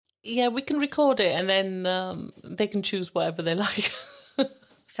Yeah, we can record it and then they can choose whatever they like.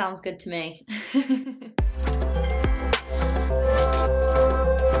 Sounds good to me.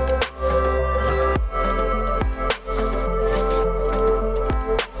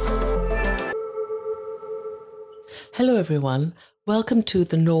 Hello, everyone. Welcome to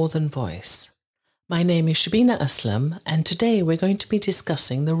The Northern Voice. My name is Shabina Aslam, and today we're going to be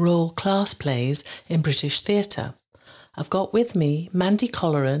discussing the role class plays in British theatre. I've got with me Mandy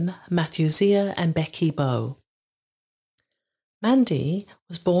Colleran, Matthew Zia, and Becky Bow. Mandy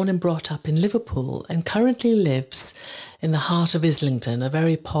was born and brought up in Liverpool and currently lives in the heart of Islington, a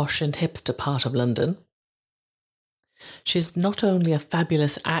very posh and hipster part of London. She's not only a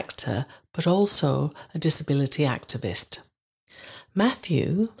fabulous actor, but also a disability activist.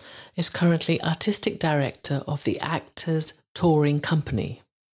 Matthew is currently artistic director of the Actors Touring Company.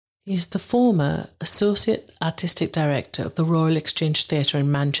 He's the former associate artistic director of the Royal Exchange Theatre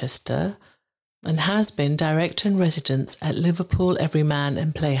in Manchester and has been director in residence at Liverpool Everyman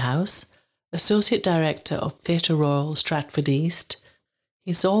and Playhouse, associate director of Theatre Royal Stratford East.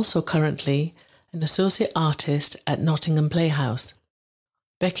 He's also currently an associate artist at Nottingham Playhouse.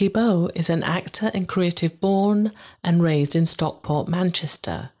 Becky Bow is an actor and creative born and raised in Stockport,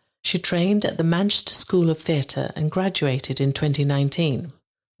 Manchester. She trained at the Manchester School of Theatre and graduated in 2019.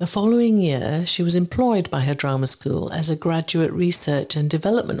 The following year, she was employed by her drama school as a graduate research and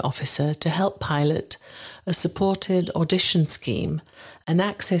development officer to help pilot a supported audition scheme, an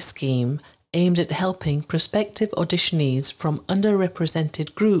access scheme aimed at helping prospective auditionees from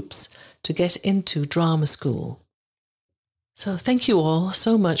underrepresented groups to get into drama school. So thank you all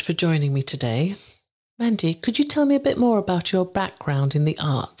so much for joining me today. Mandy, could you tell me a bit more about your background in the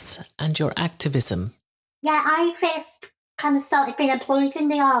arts and your activism? Yeah, I first kind of started being employed in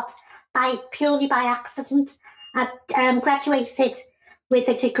the art purely by accident. I graduated with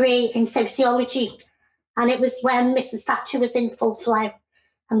a degree in sociology, and it was when Mrs. Thatcher was in full flow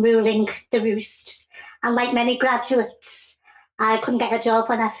and ruling the roost. And like many graduates, I couldn't get a job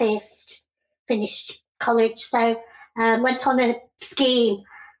when I first finished college, so went on a scheme,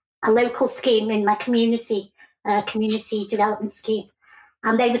 a local scheme in my community, community development scheme,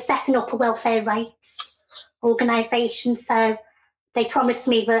 and they were setting up a welfare rights organisation, so they promised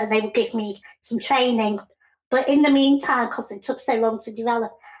me that they would give me some training. But in the meantime, because it took so long to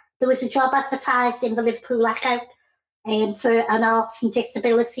develop, there was a job advertised in the Liverpool Echo for an arts and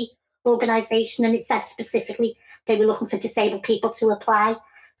disability organisation, and it said specifically they were looking for disabled people to apply.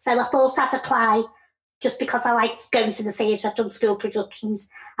 So I thought I'd apply just because I liked going to the theatre. I've done school productions,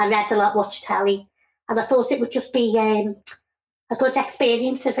 I read a lot, watched telly, and I thought it would just be a good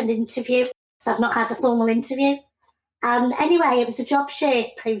experience of an interview. So I've not had a formal interview. And anyway, it was a job share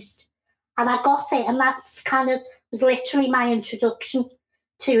post, and I got it, and that's kind of was literally my introduction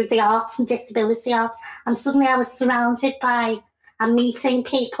to the arts and disability art. And suddenly I was surrounded by and meeting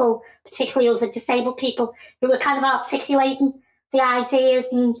people, particularly other disabled people, who were kind of articulating the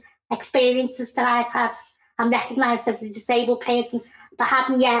ideas and experiences that I'd had and recognised as a disabled person, but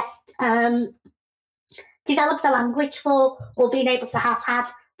hadn't yet developed the language for or been able to have had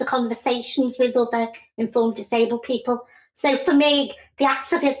the conversations with other informed disabled people. So for me, the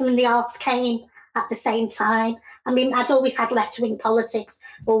activism and the arts came at the same time. I mean, I'd always had left-wing politics,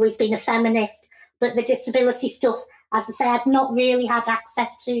 always been a feminist, but the disability stuff, as I say, I'd not really had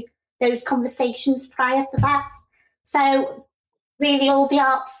access to those conversations prior to that. So really all the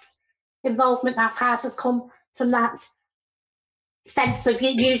arts involvement I've had has come from that sense of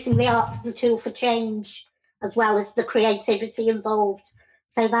using the arts as a tool for change, as well as the creativity involved.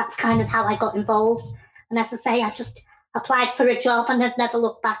 So that's kind of how I got involved. And as I say, I just applied for a job and have never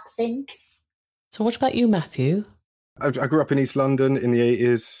looked back since. So what about you, Matthew? I grew up in East London in the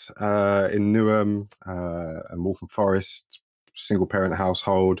 80s, in Newham, and Waltham Forest, single-parent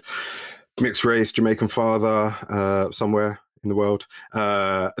household, mixed race, Jamaican father, somewhere in the world.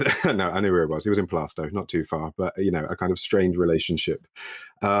 No, I knew where it was. He was in Plaistow, not too far, but, a kind of strange relationship.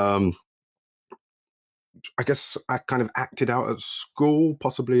 I guess I kind of acted out at school,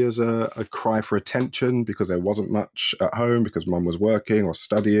 possibly as a cry for attention, because there wasn't much at home because mum was working or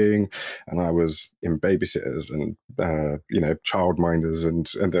studying, and I was in babysitters and childminders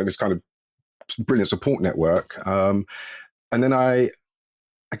and this kind of brilliant support network. And then I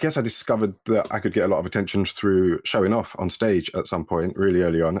guess I discovered that I could get a lot of attention through showing off on stage at some point, really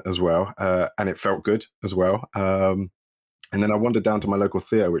early on as well, and it felt good as well. And then I wandered down to my local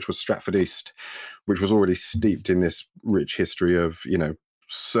theatre, which was Stratford East, which was already steeped in this rich history of,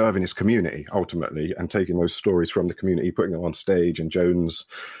 serving its community ultimately and taking those stories from the community, putting them on stage and Joan's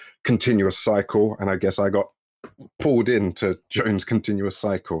continuous cycle. And I guess I got pulled into Jones' continuous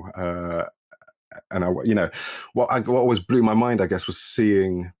cycle. And what always blew my mind, I guess, was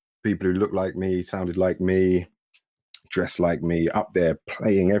seeing people who looked like me, sounded like me, dressed like me, up there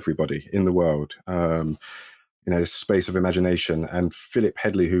playing everybody in the world. This space of imagination. And Philip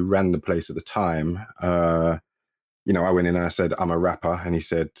Headley, who ran the place at the time, I went in and I said, I'm a rapper. And he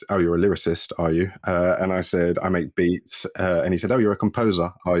said, oh, you're a lyricist, are you? And I said, I make beats. And he said, oh, you're a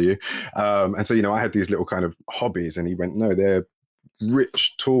composer, are you? And so, I had these little kind of hobbies. And he went, no, they're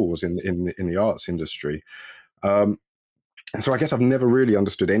rich tools in the arts industry. And so I guess I've never really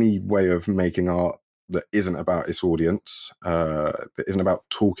understood any way of making art that isn't about its audience, that isn't about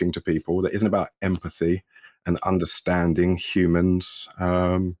talking to people, that isn't about empathy and understanding humans.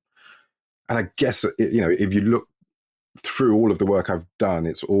 And I guess, if you look through all of the work I've done,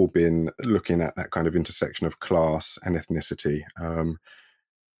 it's all been looking at that kind of intersection of class and ethnicity.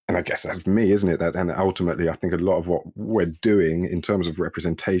 And I guess that's me, isn't it? And ultimately, I think a lot of what we're doing in terms of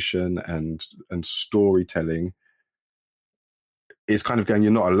representation and storytelling is kind of going,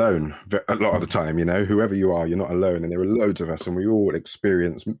 you're not alone a lot of the time, whoever you are, you're not alone. And there are loads of us and we all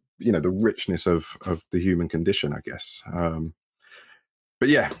experience, the richness of the human condition, I guess. But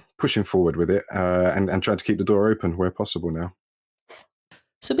yeah, pushing forward with it and trying to keep the door open where possible now.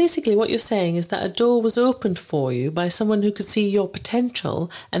 So basically what you're saying is that a door was opened for you by someone who could see your potential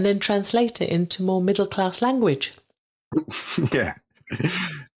and then translate it into more middle-class language. Yeah.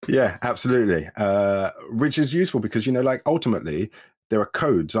 Yeah, absolutely. Which is useful because, ultimately there are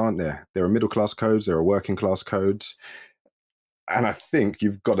codes, aren't there? There are middle-class codes, there are working-class codes. And I think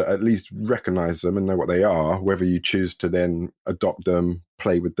you've got to at least recognize them and know what they are, whether you choose to then adopt them,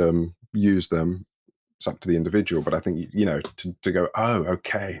 play with them, use them. It's up to the individual. But I think, to go, oh,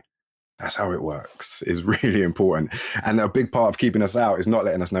 okay, that's how it works is really important. And a big part of keeping us out is not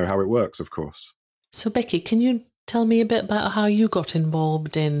letting us know how it works, of course. So, Becky, can you tell me a bit about how you got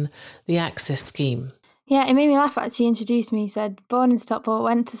involved in the Access scheme? Yeah, it made me laugh, actually. He introduced me. He said, born in Stockport,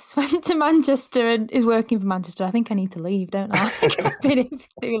 went to Manchester and is working for Manchester. I think I need to leave, don't I? I've been here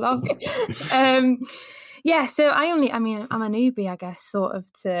for too long. So I'm a newbie, I guess, sort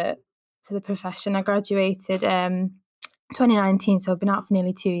of to the profession. I graduated 2019, so I've been out for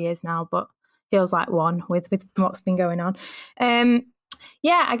nearly 2 years now, but feels like one with what's been going on.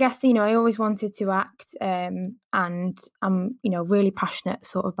 I guess, I always wanted to act and I'm, really passionate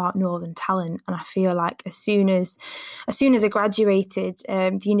sort of about Northern talent. And I feel like as soon as I graduated,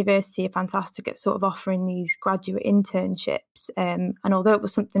 the university are fantastic at sort of offering these graduate internships. And although it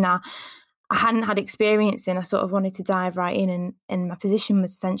was something I hadn't had experience in, I sort of wanted to dive right in. And my position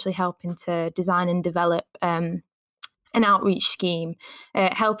was essentially helping to design and develop an outreach scheme,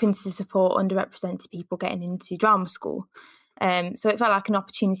 helping to support underrepresented people getting into drama school. So it felt like an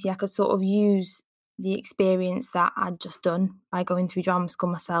opportunity I could sort of use the experience that I'd just done by going through drama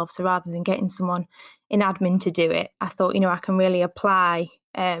school myself. So rather than getting someone in admin to do it, I thought, I can really apply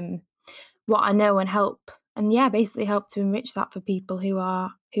what I know and help. And basically help to enrich that for people who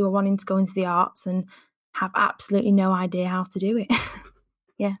are wanting to go into the arts and have absolutely no idea how to do it.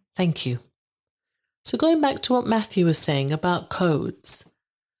 Yeah. Thank you. So going back to what Matthew was saying about codes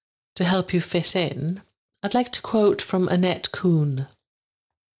to help you fit in, I'd like to quote from Annette Kuhn.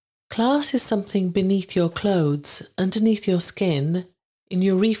 Class is something beneath your clothes, underneath your skin, in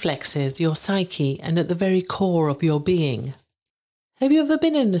your reflexes, your psyche, and at the very core of your being. Have you ever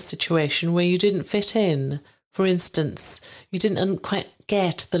been in a situation where you didn't fit in? For instance, you didn't quite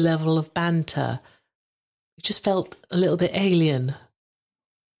get the level of banter. You just felt a little bit alien.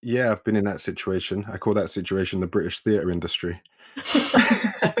 Yeah, I've been in that situation. I call that situation the British theatre industry.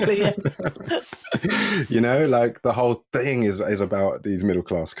 Like the whole thing is about these middle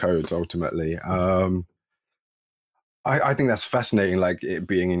class codes ultimately. I think that's fascinating, like it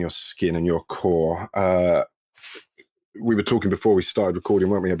being in your skin and your core. We were talking before we started recording,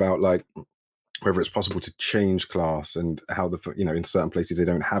 weren't we, about like whether it's possible to change class and how in certain places they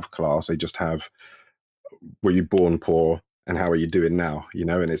don't have class, they just have were you born poor and how are you doing now,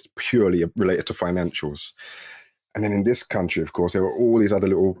 and it's purely related to financials. And then in this country, of course, there are all these other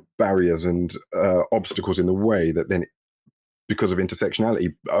little barriers and obstacles in the way that then, because of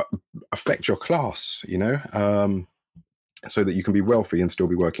intersectionality, affect your class, so that you can be wealthy and still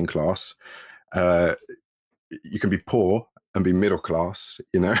be working class. You can be poor and be middle class,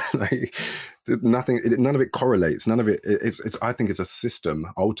 like none of it correlates. None of it. It's. I think it's a system,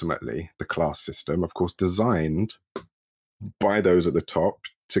 ultimately, the class system, of course, designed by those at the top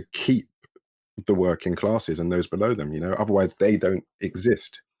to keep the working classes and those below them, otherwise they don't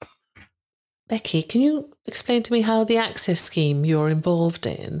exist. Becky, can you explain to me how the access scheme you're involved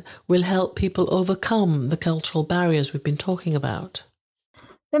in will help people overcome the cultural barriers we've been talking about?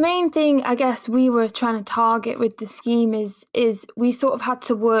 The main thing, I guess, we were trying to target with the scheme is we sort of had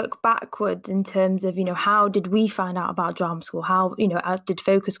to work backwards in terms of, how did we find out about drama school? How, I did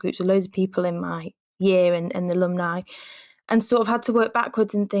focus groups with loads of people in my year and the alumni, and sort of had to work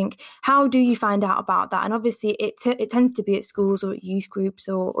backwards and think, how do you find out about that? And obviously it tends to be at schools or at youth groups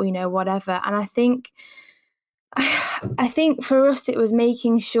or whatever. And I think for us, it was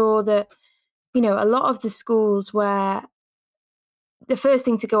making sure that, a lot of the schools where the first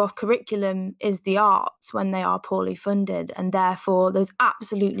thing to go off curriculum is the arts when they are poorly funded, and therefore there's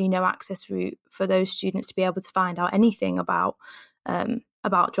absolutely no access route for those students to be able to find out anything about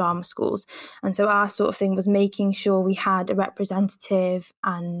drama schools. And so our sort of thing was making sure we had a representative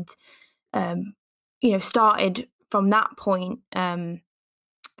and started from that point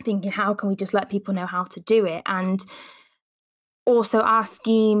thinking, how can we just let people know how to do it? And also our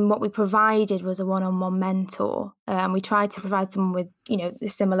scheme, what we provided was a one-on-one mentor. We tried to provide someone with, a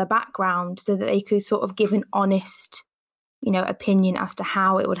similar background so that they could sort of give an honest, opinion as to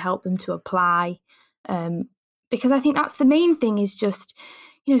how it would help them to apply. Because I think that's the main thing is just,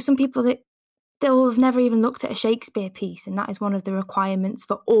 some people that they'll have never even looked at a Shakespeare piece. And that is one of the requirements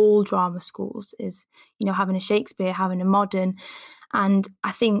for all drama schools is, having a Shakespeare, having a modern. And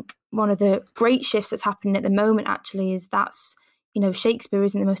I think one of the great shifts that's happening at the moment actually is that's, Shakespeare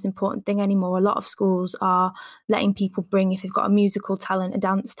isn't the most important thing anymore. A lot of schools are letting people bring, if they've got a musical talent, a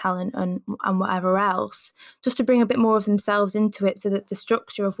dance talent and whatever else, just to bring a bit more of themselves into it so that the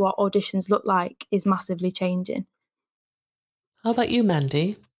structure of what auditions look like is massively changing. How about you,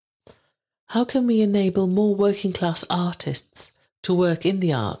 Mandy? How can we enable more working class artists to work in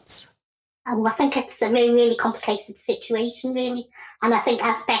the arts? I think it's a really, really complicated situation, really. And I think,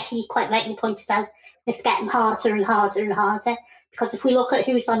 as Becky quite rightly pointed out, it's getting harder and harder and harder. Because if we look at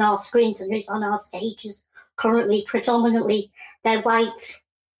who's on our screens and who's on our stages currently, predominantly, they're white,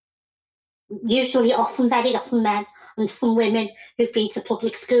 usually very often men, and some women who've been to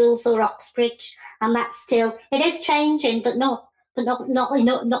public schools or Oxbridge. And that's still, it is changing, but not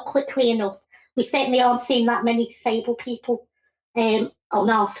quickly enough. We certainly aren't seeing that many disabled people on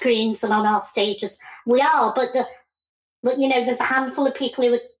our screens and on our stages. We are, but there's a handful of people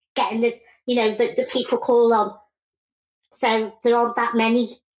who are getting the people call on. So there aren't that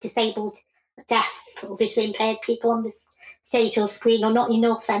many disabled, deaf, or visually impaired people on this stage or screen, or not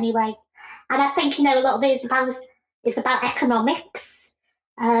enough anyway. And I think, a lot of it is about economics.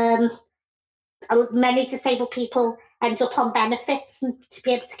 Many disabled people end up on benefits, and to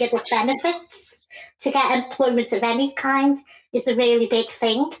be able to give up benefits to get employment of any kind is a really big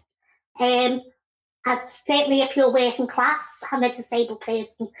thing. And certainly if you're working class and a disabled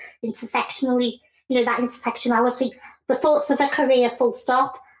person, intersectionally, that intersectionality, the thoughts of a career full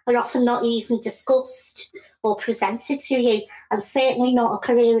stop are often not even discussed or presented to you, and certainly not a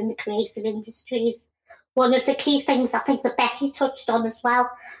career in the creative industries. One of the key things I think that Becky touched on as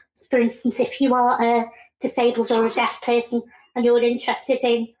well, for instance, if you are a disabled or a deaf person and you're interested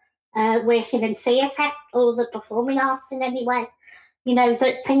in working in theatre or the performing arts in any way,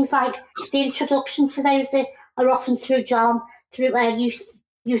 that things like the introduction to those are often through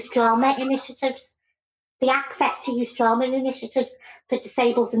youth drama initiatives. The access to youth drama initiatives for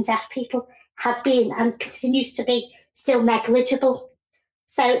disabled and deaf people has been and continues to be still negligible.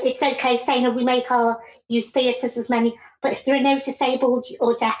 So it's okay saying we make our youth theatres as many, but if there are no disabled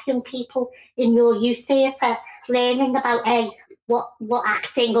or deaf young people in your youth theatre learning about what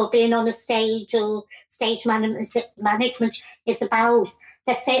acting or being on a stage or stage management is about,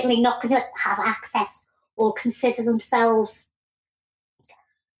 they're certainly not going to have access or consider themselves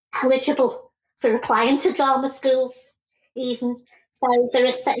eligible for applying to drama schools even. So there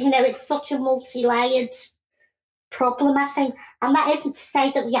is, it's such a multi-layered problem, I think. And that isn't to say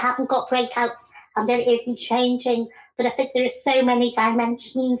that we haven't got breakouts and that it isn't changing, but I think there are so many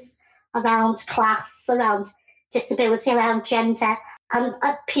dimensions around class, around disability, around gender, and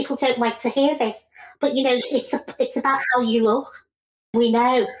people don't like to hear this, but it's about how you look. We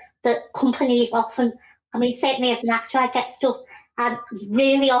know that companies often, certainly as an actor, I get stuff, and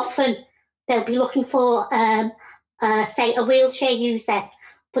really often they'll be looking for, say, a wheelchair user,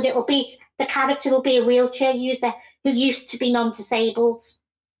 but the character will be a wheelchair user who used to be non-disabled,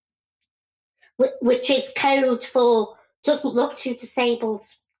 which is code for doesn't look too disabled.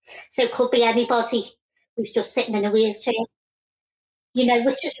 So it could be anybody who's just sitting in a wheelchair,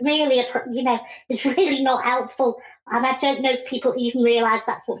 which is really, is really not helpful. And I don't know if people even realise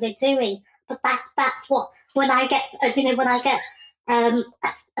that's what they're doing. But that's what, when I get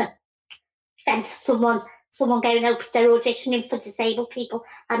sense someone going, oh, they're auditioning for disabled people,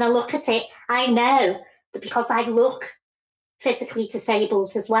 and I look at it, I know that because I look physically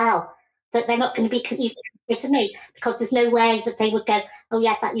disabled as well, that they're not going to be even consider me, because there's no way that they would go, oh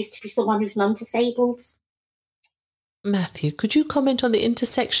yeah, that used to be someone who's non-disabled. Matthew, could you comment on the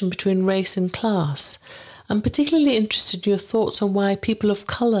intersection between race and class? I'm particularly interested in your thoughts on why people of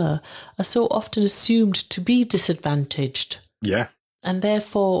colour are so often assumed to be disadvantaged. Yeah. And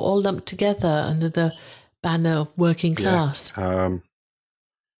therefore all lumped together under the banner of working class. I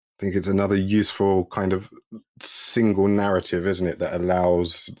think it's another useful kind of single narrative, isn't it, that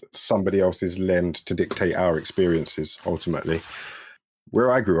allows somebody else's lens to dictate our experiences, ultimately.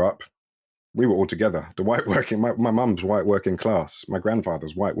 Where I grew up, we were all together. The white working, my mum's white working class. My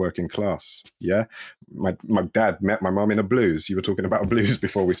grandfather's white working class. Yeah. My dad met my mum in a blues. You were talking about a blues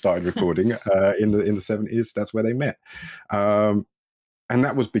before we started recording. In the 70s, that's where they met. And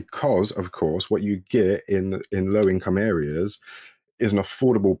that was because, of course, what you get in low-income areas is an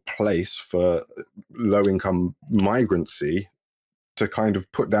affordable place for low-income migrancy to kind of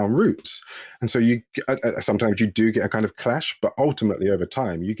put down roots. And so sometimes you do get a kind of clash, but ultimately over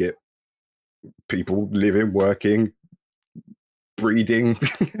time you get people living, working, breeding,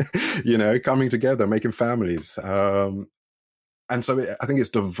 coming together, making families. And so I think it's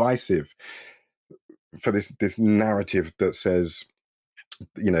divisive for this narrative that says,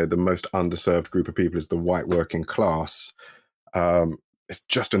 the most underserved group of people is the white working class. It's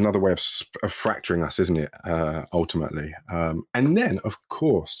just another way of fracturing us, isn't it? Ultimately. And then, of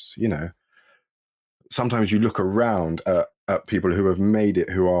course, sometimes you look around at people who have made it,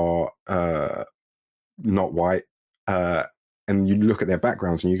 who are not white, and you look at their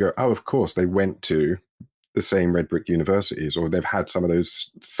backgrounds and you go, oh, of course, they went to the same red brick universities, or they've had some of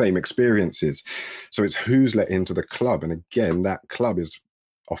those same experiences. So it's who's let into the club. And again, that club is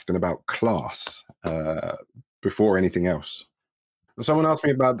often about class before anything else. Someone asked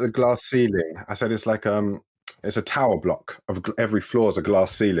me about the glass ceiling. I said it's like it's a tower block of every floor is a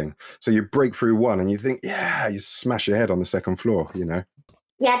glass ceiling. So you break through one and you think, yeah, you smash your head on the second floor,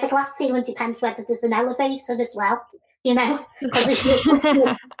 Yeah, the glass ceiling depends whether there's an elevator as well, because if you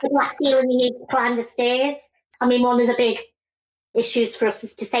the glass ceiling, you need to climb the stairs. I mean, one of the big issues for us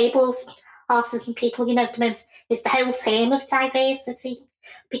as disabled artists and people, is the whole term of diversity,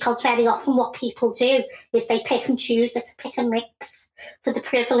 because very often what people do is they pick and choose, it's pick and mix for the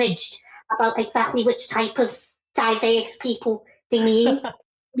privileged about exactly which type of diverse people they need.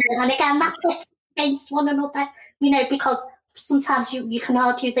 And again, that puts against one another, because sometimes you can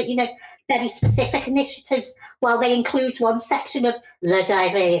argue that, very specific initiatives, while they include one section of the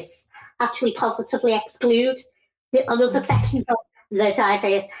diverse, actually positively exclude the other sections of the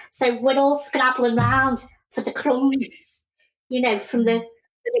diverse. So we're all scrabbling around for the crumbs, from the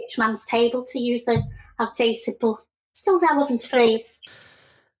rich man's table, to use an outdated but still relevant phrase.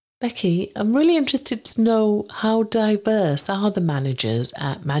 Becky, I'm really interested to know, how diverse are the managers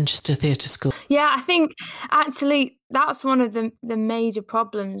at Manchester Theatre School? Yeah, I think actually that's one of the major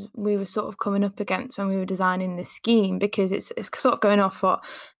problems we were sort of coming up against when we were designing this scheme, because it's sort of going off what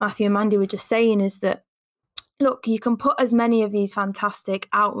Matthew and Mandy were just saying, is that, look, you can put as many of these fantastic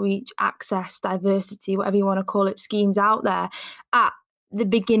outreach, access, diversity, whatever you want to call it, schemes out there at the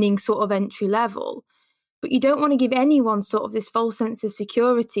beginning sort of entry level. But you don't want to give anyone sort of this false sense of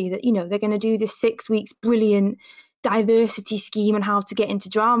security that, they're going to do this 6 weeks brilliant diversity scheme on how to get into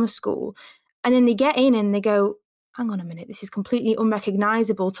drama school. And then they get in and they go, hang on a minute, this is completely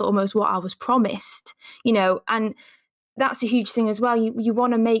unrecognisable to almost what I was promised, and that's a huge thing as well. You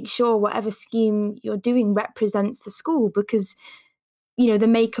want to make sure whatever scheme you're doing represents the school, because, the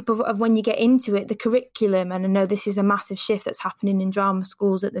makeup of when you get into it, the curriculum, and I know this is a massive shift that's happening in drama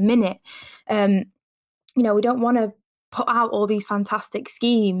schools at the minute. We don't want to put out all these fantastic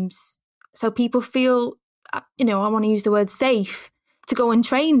schemes so people feel, I want to use the word safe to go and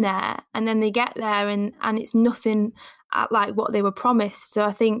train there, and then they get there and it's nothing like what they were promised. So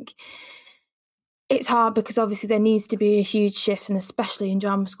I think it's hard, because obviously there needs to be a huge shift, and especially in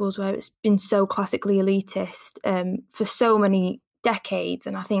drama schools where it's been so classically elitist for so many decades.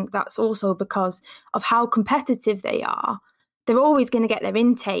 And I think that's also because of how competitive they are. They're always going to get their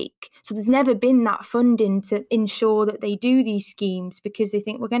intake. So there's never been that funding to ensure that they do these schemes, because they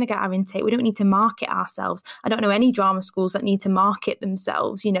think we're going to get our intake. We don't need to market ourselves. I don't know any drama schools that need to market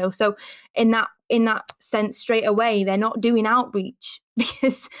themselves, So in that sense, straight away, they're not doing outreach,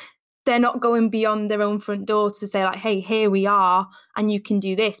 because they're not going beyond their own front door to say, like, hey, here we are and you can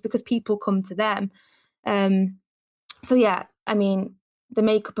do this, because people come to them. So yeah, I mean, the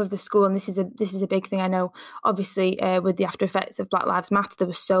makeup of the school, and this is a big thing. I know, obviously, with the after effects of Black Lives Matter, there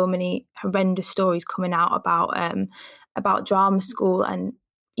were so many horrendous stories coming out about drama school and,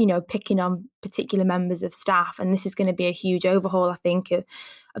 you know, picking on particular members of staff. And this is going to be a huge overhaul, I think, of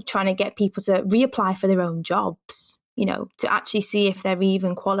trying to get people to reapply for their own jobs, you know, to actually see if they're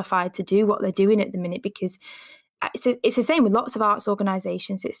even qualified to do what they're doing at the minute, because it's the same with lots of arts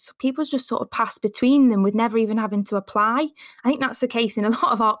organisations. It's people just sort of pass between them with never even having to apply. I think that's the case in a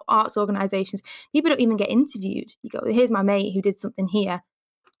lot of arts organisations. People don't even get interviewed. You go, here's my mate who did something here,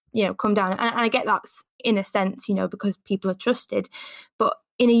 you know, come down. And I get that's in a sense, you know, because people are trusted. But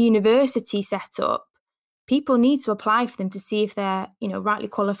in a university setup, people need to apply for them to see if they're, you know, rightly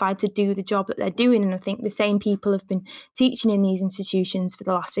qualified to do the job that they're doing. And I think the same people have been teaching in these institutions for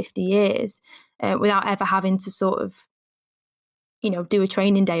the last 50 years without ever having to sort of, you know, do a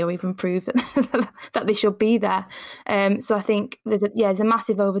training day or even prove that they should be there. So I think there's a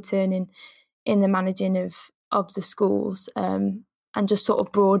massive overturning in the managing of the schools and just sort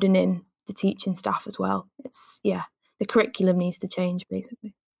of broadening the teaching staff as well. The curriculum needs to change,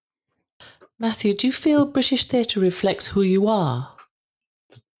 basically. Matthew, do you feel British theatre reflects who you are?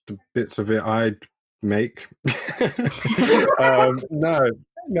 The bits of it I make.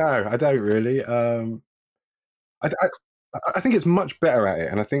 No, I don't really. I think it's much better at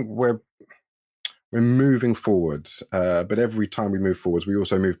it, and I think we're moving forwards. But every time we move forwards, we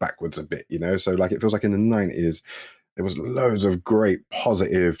also move backwards a bit, you know. So like it feels like in the 90s, there was loads of great,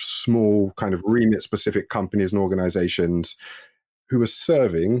 positive, small kind of remit-specific companies and organisations who were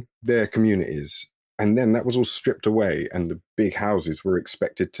serving their communities. And then that was all stripped away, and the big houses were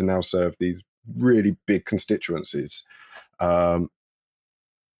expected to now serve these really big constituencies.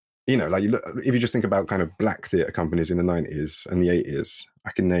 You know, like if you just think about kind of black theatre companies in the 90s and the 80s,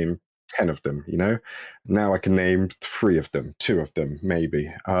 I can name 10 of them, you know. Now I can name 3 of them, 2 of them,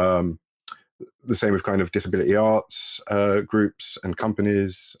 maybe. The same with kind of disability arts groups and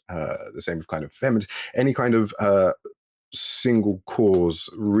companies, the same with kind of feminist, any kind of single cause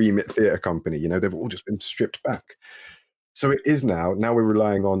remit theatre company, you know, they've all just been stripped back. So it is now we're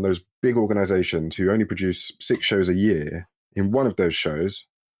relying on those big organisations who only produce 6 shows a year. In one of those shows,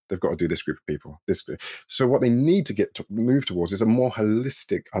 they've got to do this group of people. So what they need to move towards is a more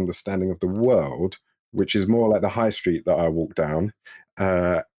holistic understanding of the world, which is more like the high street that I walk down,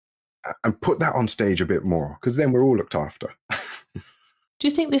 and put that on stage a bit more, because then we're all looked after. Do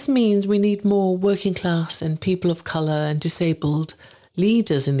you think this means we need more working class and people of colour and disabled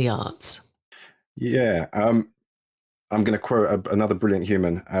leaders in the arts? Yeah, I'm going to quote another brilliant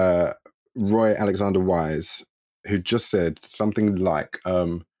human, Roy Alexander Wise, who just said something like,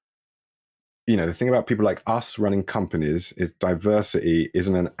 you know, the thing about people like us running companies is diversity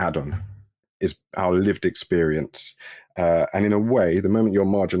isn't an add-on, it's our lived experience. And in a way, the moment you're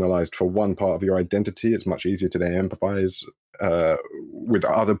marginalized for one part of your identity, it's much easier to then empathize with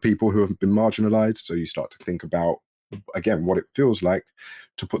other people who have been marginalized. So you start to think about, again, what it feels like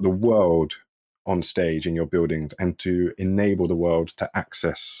to put the world on stage in your buildings and to enable the world to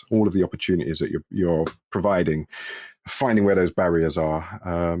access all of the opportunities that you're providing, finding where those barriers are,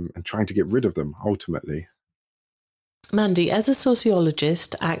 and trying to get rid of them ultimately. Mandy, as a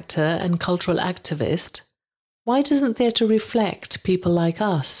sociologist, actor and cultural activist, why doesn't theatre reflect people like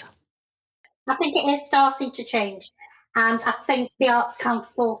us? I think it is starting to change, and I think the Arts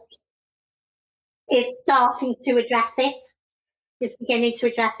Council is starting to address it, is beginning to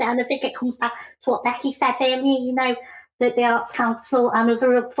address it. And I think it comes back to what Becky said earlier, you know, that the Arts Council and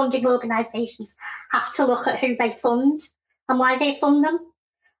other funding organisations have to look at who they fund and why they fund them.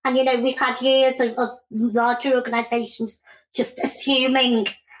 And, you know, we've had years of larger organisations just assuming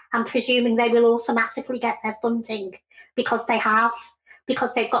and presuming they will automatically get their funding because they've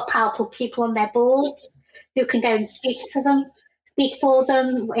got powerful people on their boards who can go and speak for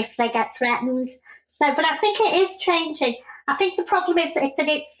them if they get threatened. So, but I think it is changing. I think the problem is that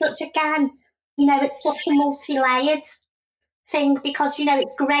it's such, again, you know, it's such a multi-layered thing, because, you know,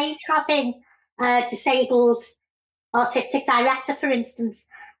 it's great having a disabled artistic director, for instance,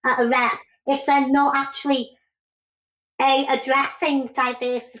 at a rep, if they're not actually A, addressing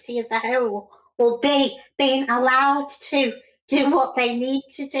diversity as a whole, or B, being allowed to do what they need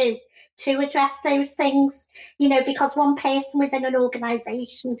to do to address those things, you know, because one person within an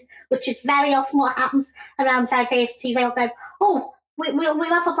organisation, which is very often what happens around diversity, they'll go, oh, we'll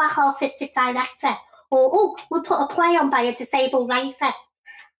have a black artistic director, or oh, we'll put a play on by a disabled writer.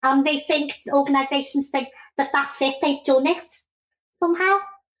 And organisations think that that's it, they've done it somehow.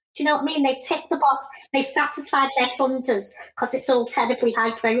 Do you know what I mean? They've ticked the box, they've satisfied their funders because it's all terribly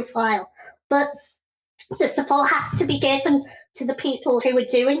high profile. But the support has to be given to the people who are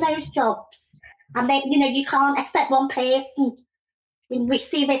doing those jobs. And they, you can't expect one person. We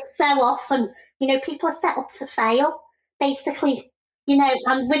see this so often. People are set up to fail, basically.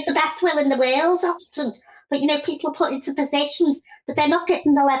 And with the best will in the world, often. But people are put into positions, but they're not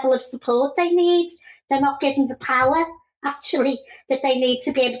given the level of support they need. They're not given the power, actually, that they need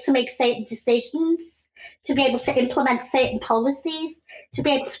to be able to make certain decisions, to be able to implement certain policies, to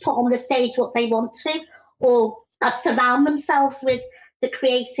be able to put on the stage what they want to, or surround themselves with the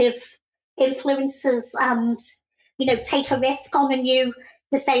creative influences and, take a risk on a new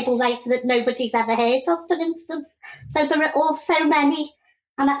disabled race that nobody's ever heard of, for instance. So there are all so many.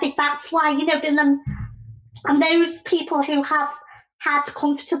 And I think that's why, and those people who have had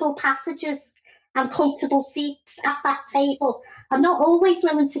comfortable passages and comfortable seats at that table are not always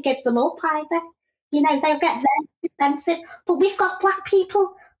willing to give them up either. They'll get very defensive. But we've got Black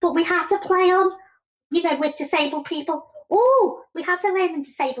people, but we had to play on, with disabled people. Oh, we had a learning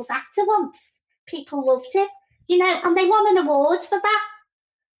disabled actor once. People loved it, and they won an award for that.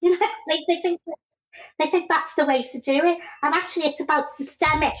 They think that's the way to do it. And actually, it's about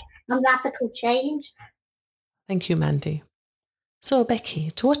systemic and radical change. Thank you, Mandy. So,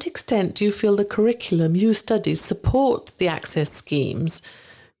 Becky, to what extent do you feel the curriculum you study supports the access schemes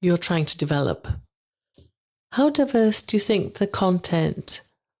you're trying to develop? How diverse do you think the content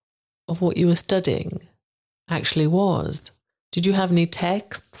of what you were studying actually was? Did you have any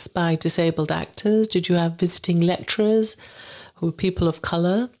texts by disabled actors? Did you have visiting lecturers who were people of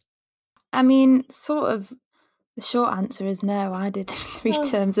colour? I mean, sort of, the short answer is no. I did 3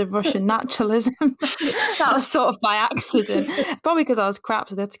 terms of Russian naturalism. That was sort of by accident. Probably because I was crap,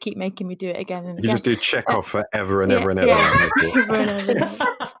 so they had to keep making me do it again and again. You just do Chekhov forever and ever and ever. Yeah. Ever and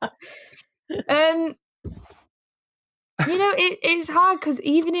ever. It's hard because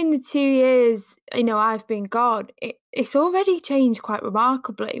even in the 2 years, I've been gone, it's already changed quite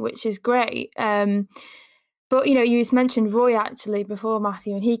remarkably, which is great. But, you mentioned Roy actually before,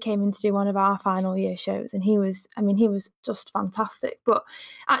 Matthew, and he came in to do one of our final year shows, and he was just fantastic. But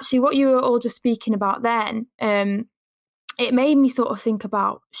actually what you were all just speaking about then, it made me sort of think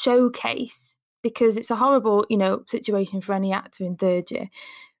about Showcase, because it's a horrible, situation for any actor in 3rd year,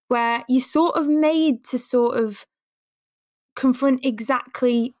 where you're sort of made to sort of confront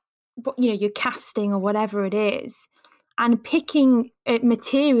exactly what, your casting or whatever it is. And picking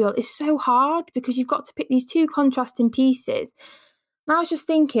material is so hard because you've got to pick these 2 contrasting pieces. And I was just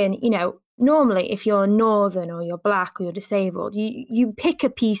thinking, normally if you're Northern or you're Black or you're disabled, you pick a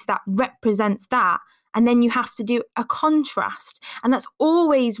piece that represents that, and then you have to do a contrast. And that's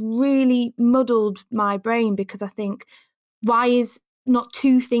always really muddled my brain, because I think, why is not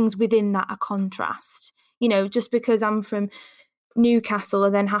 2 things within that a contrast? Just because I'm from Newcastle,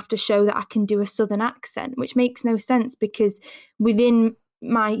 and then have to show that I can do a Southern accent, which makes no sense, because within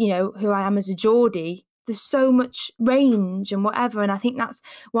my, who I am as a Geordie, there's so much range and whatever. And I think that's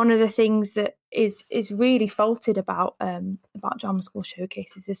one of the things that is really faulted about drama school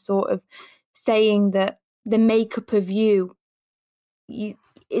showcases, is sort of saying that the makeup of you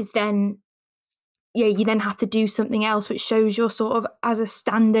is then, you then have to do something else which shows you're sort of as a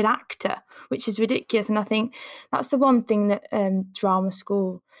standard actor, which is ridiculous. And I think that's the one thing that drama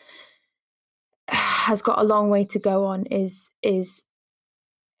school has got a long way to go on, is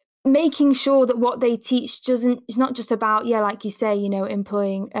making sure that what they teach is not just about, like you say,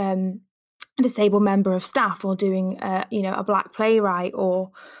 employing a disabled member of staff, or doing a Black playwright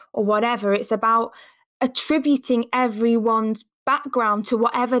or whatever. It's about attributing everyone's background to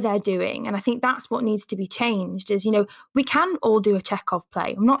whatever they're doing. And I think that's what needs to be changed, is, we can all do a Chekhov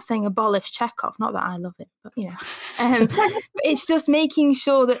play. I'm not saying abolish Chekhov, not that I love it, but it's just making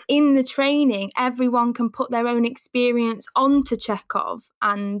sure that in the training, everyone can put their own experience onto Chekhov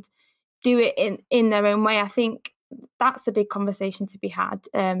and do it in their own way. I think that's a big conversation to be had.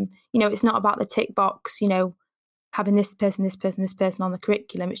 It's not about the tick box, having this person on the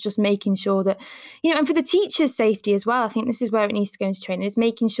curriculum. It's just making sure that, and for the teachers' safety as well, I think this is where it needs to go into training, is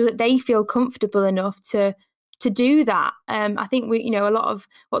making sure that they feel comfortable enough to do that. I think a lot of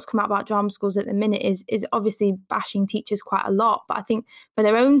what's come out about drama schools at the minute is obviously bashing teachers quite a lot, but I think for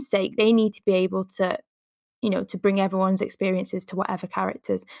their own sake, they need to be able to, to bring everyone's experiences to whatever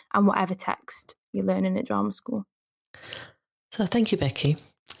characters and whatever text you're learning at drama school. So thank you, Becky.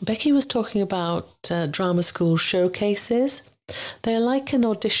 Becky was talking about drama school showcases. They're like an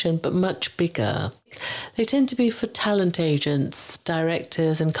audition, but much bigger. They tend to be for talent agents,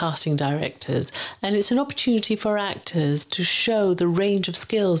 directors and casting directors, and it's an opportunity for actors to show the range of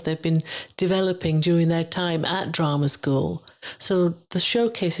skills they've been developing during their time at drama school. So the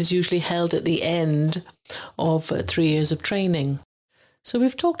showcase is usually held at the end of 3 years of training. So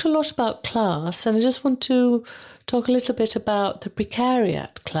we've talked a lot about class, and I just want to talk a little bit about the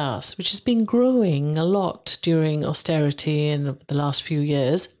precariat class, which has been growing a lot during austerity and over the last few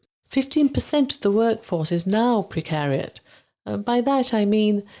years. 15% of the workforce is now precariat. By that I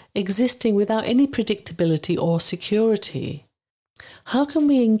mean existing without any predictability or security. How can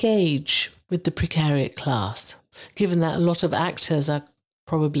we engage with the precariat class, given that a lot of actors are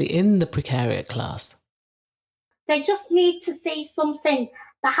probably in the precariat class? They just need to see something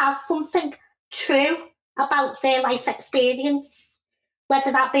that has something true about their life experience,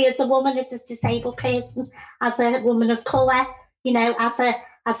 whether that be as a woman, as a disabled person, as a woman of colour,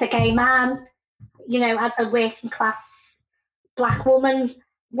 as a gay man, as a working class black woman,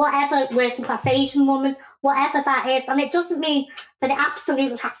 whatever, working class Asian woman, whatever that is. And it doesn't mean that it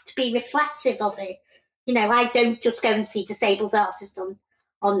absolutely has to be reflective of it. I don't just go and see disabled artists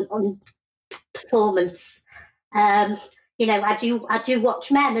on performance. I do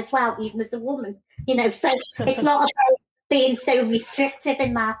watch men as well, even as a woman, so it's not about being so restrictive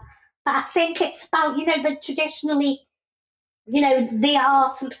in that. But I think it's about, the traditionally, the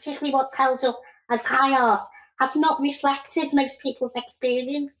art, and particularly what's held up as high art, has not reflected most people's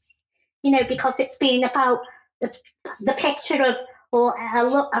experience, because it's been about the picture of, or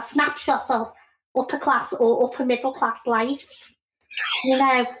a snapshot of upper class or upper middle class life. And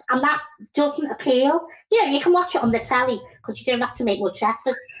that doesn't appeal. You can watch it on the telly because you don't have to make much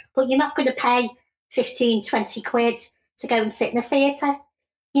effort, but you're not going to pay 15, 20 quid to go and sit in a theatre,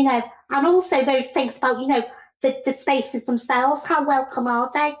 and also those things about, the spaces themselves, how welcome are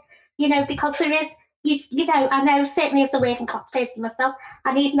they, because there is, I know certainly as a working class person myself,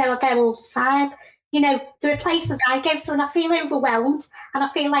 and even though I go all the time, there are places I go to and I feel overwhelmed and I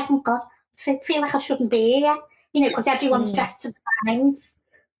feel like, oh God, I feel like I shouldn't be here, because everyone's dressed to the nines.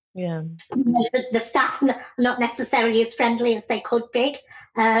 Yeah. The staff are not necessarily as friendly as they could be.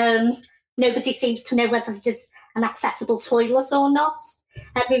 Nobody seems to know whether there's an accessible toilet or not.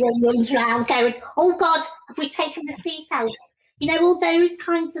 Everyone runs around going, oh God, have we taken the seat out? All those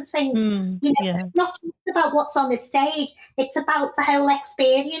kinds of things. It's not just about what's on the stage. It's about the whole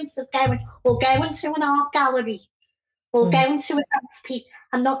experience of going to an art gallery or going to a dance piece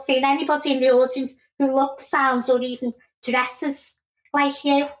and not seeing anybody in the audience who looks, sounds, or even dresses like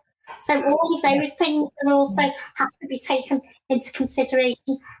you. So all of those things can also have to be taken into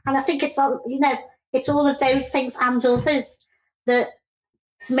consideration. And I think it's all, it's all of those things and others that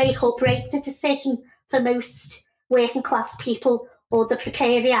make or break the decision for most working class people or the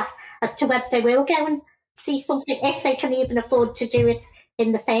precariat as to whether they will go and see something, if they can even afford to do it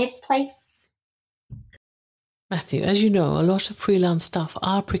in the first place. Matthew, as you know, a lot of freelance staff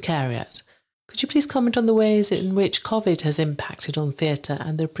are precariat. Could you please comment on the ways in which COVID has impacted on theatre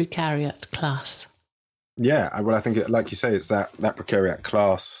and the precariat class? Yeah, well, I think, like you say, it's that precariat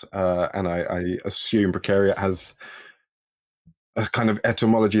class, and I assume precariat has a kind of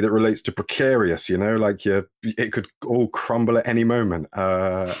etymology that relates to precarious, like it could all crumble at any moment,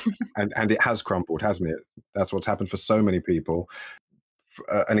 and it has crumbled, hasn't it? That's what's happened for so many people.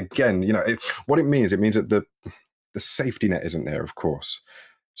 And again, what it means that the safety net isn't there, of course.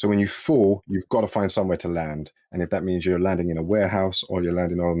 So when you fall, you've got to find somewhere to land. And if that means you're landing in a warehouse or you're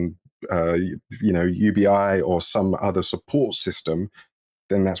landing on, UBI or some other support system,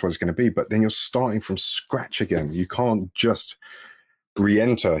 then that's what it's going to be. But then you're starting from scratch again. You can't just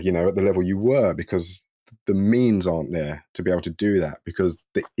re-enter, at the level you were, because the means aren't there to be able to do that, because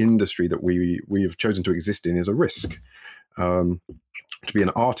the industry that we have chosen to exist in is a risk. To be an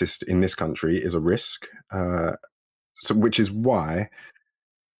artist in this country is a risk. So which is why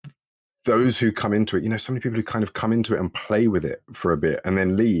those who come into it, so many people who kind of come into it and play with it for a bit and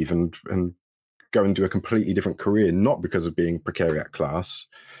then leave and go and do a completely different career, not because of being precariat class,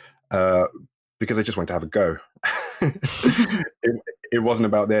 because they just want to have a go. It wasn't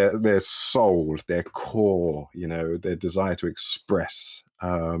about their soul, their core, their desire to express.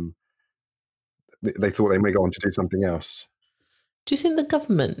 They thought they may go on to do something else. Do you think the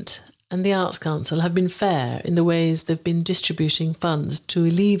government and the Arts Council have been fair in the ways they've been distributing funds to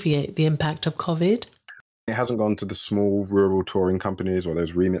alleviate the impact of COVID? It hasn't gone to the small rural touring companies or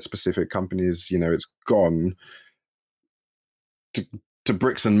those remit-specific companies. It's gone to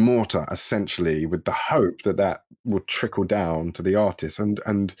bricks and mortar, essentially, with the hope that will trickle down to the artists.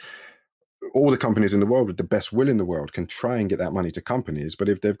 And all the companies in the world with the best will in the world can try and get that money to companies, but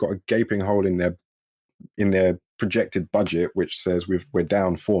if they've got a gaping hole in their projected budget, which says we're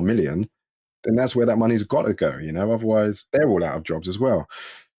down 4 million, then that's where that money's got to go. Otherwise they're all out of jobs as well.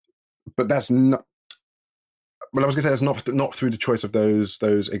 But that's not. Well, I was going to say it's not through the choice of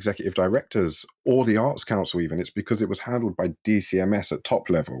those executive directors or the Arts Council even. It's because it was handled by DCMS at top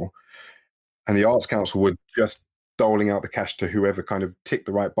level, and the Arts Council were just doling out the cash to whoever kind of ticked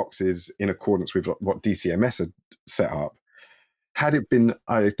the right boxes in accordance with what DCMS had set up. Had it been,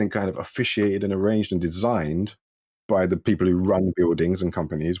 I think, kind of officiated and arranged and designed by the people who run buildings and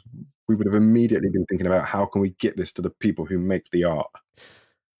companies, we would have immediately been thinking about how can we get this to the people who make the art.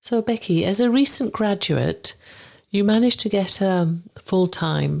 So, Becky, as a recent graduate, you managed to get a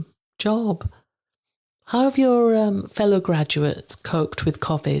full-time job. How have your fellow graduates coped with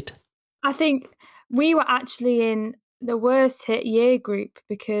COVID? I think we were actually in the worst hit year group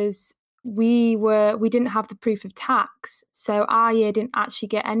because we didn't have the proof of tax. So our year didn't actually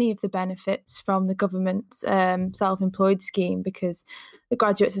get any of the benefits from the government's self-employed scheme, because the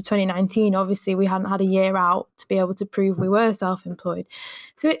graduates of 2019, obviously we hadn't had a year out to be able to prove we were self-employed.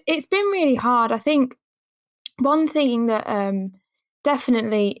 So it's been really hard. I think one thing that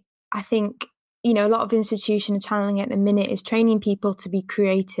definitely, I think, a lot of institutions are channeling at the minute is training people to be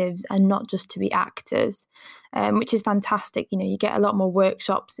creatives and not just to be actors, which is fantastic. You get a lot more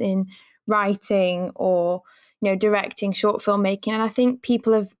workshops in writing or, directing, short filmmaking. And I think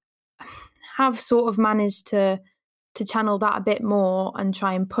people have sort of managed to channel that a bit more and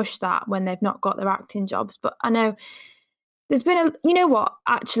try and push that when they've not got their acting jobs. But I know there's been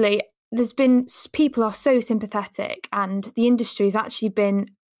people are so sympathetic, and the industry has actually been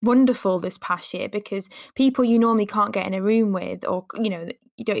wonderful this past year, because people you normally can't get in a room with, or you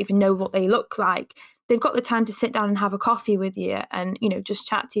don't even know what they look like, they've got the time to sit down and have a coffee with you and just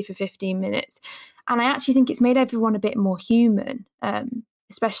chat to you for 15 minutes. And I actually think it's made everyone a bit more human,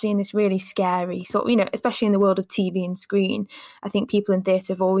 especially in this really scary sort, especially in the world of TV and screen. I think people in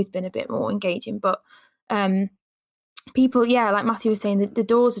theatre have always been a bit more engaging, but people, like Matthew was saying, the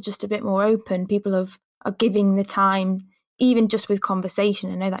doors are just a bit more open. People are giving the time, even just with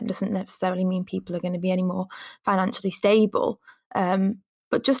conversation. I know that doesn't necessarily mean people are going to be any more financially stable,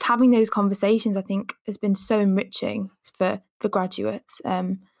 but just having those conversations, I think, has been so enriching for graduates.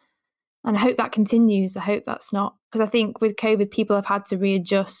 And I hope that continues. I hope that's not, because I think with COVID, people have had to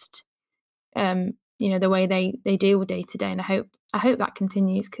readjust, the way they deal with day to day. And I hope that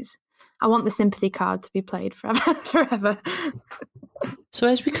continues, because I want the sympathy card to be played forever. So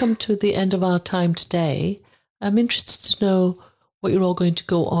as we come to the end of our time today, I'm interested to know what you're all going to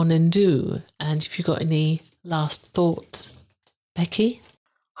go on and do, and if you've got any last thoughts. Becky?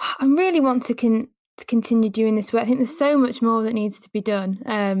 I really want to continue doing this work. I think there's so much more that needs to be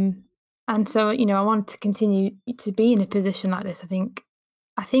done. And so, I want to continue to be in a position like this. I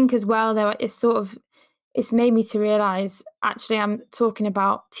think as well, though, it's made me to realise, actually, I'm talking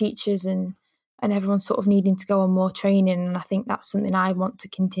about teachers and everyone sort of needing to go on more training. And I think that's something I want to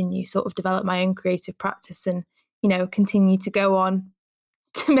continue, sort of develop my own creative practice and, continue to go on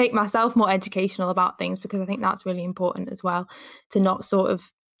to make myself more educational about things, because I think that's really important as well, to not sort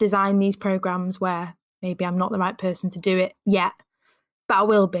of design these programs where maybe I'm not the right person to do it yet, but I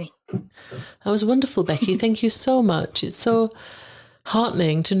will be. That was wonderful, Becky. Thank you so much. It's so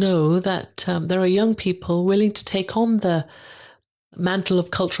heartening to know that there are young people willing to take on the mantle of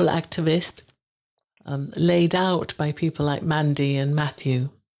cultural activist laid out by people like Mandy and Matthew.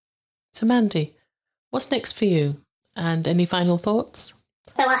 So Mandy, what's next for you? And any final thoughts?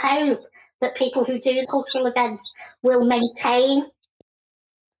 So I hope that people who do cultural events will maintain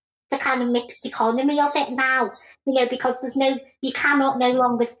the kind of mixed economy of it now, because you cannot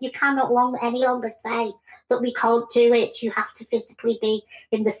any longer say that we can't do it. You have to physically be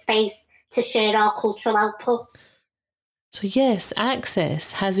in the space to share our cultural output. So yes,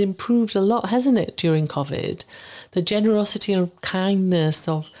 access has improved a lot, hasn't it, during COVID? The generosity and kindness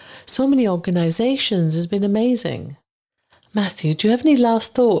of so many organisations has been amazing. Matthew, do you have any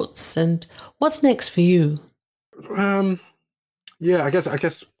last thoughts, and what's next for you? I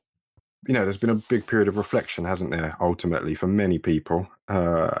guess there's been a big period of reflection, hasn't there, ultimately, for many people,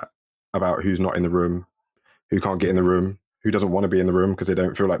 about who's not in the room, who can't get in the room, who doesn't want to be in the room because they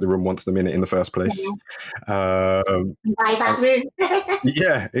don't feel like the room wants them in it in the first place. Buy that room.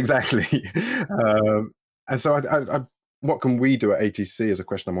 Yeah, exactly. And so I what can we do at ATC is a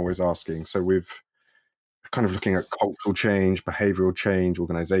question I'm always asking. So we've kind of looking at cultural change, behavioural change,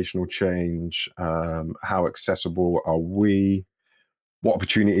 organisational change, how accessible are we? what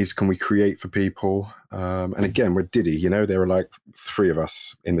opportunities can we create for people? And again, with Diddy, you know, there are like 3 of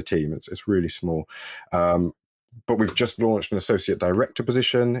us in the team. It's really small. But we've just launched an associate director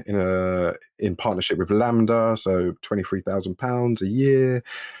position in partnership with LAMDA, so £23,000 a year,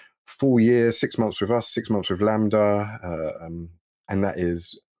 4 years, 6 months with us, 6 months with LAMDA, and that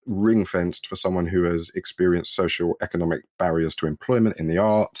is ring fenced for someone who has experienced social economic barriers to employment in the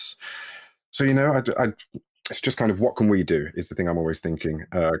arts. So, you know, it's just kind of what can we do is the thing I'm always thinking,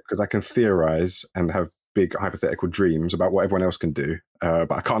 because I can theorize and have big hypothetical dreams about what everyone else can do,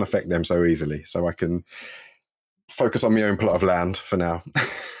 but I can't affect them so easily. So I can focus on my own plot of land for now.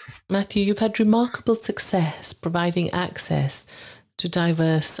 Matthew, you've had remarkable success providing access to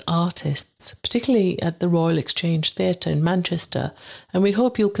diverse artists, particularly at the Royal Exchange Theatre in Manchester, and we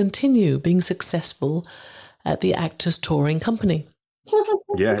hope you'll continue being successful at the Actors Touring Company.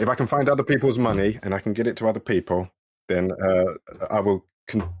 Yeah, if I can find other people's money and I can get it to other people, then I will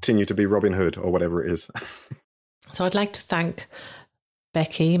continue to be Robin Hood or whatever it is. So I'd like to thank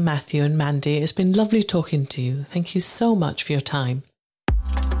Becky, Matthew and Mandy. It's been lovely talking to you. Thank you so much for your time.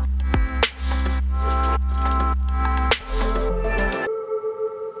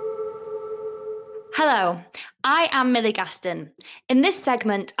 Hello, I am Millie Gaston. In this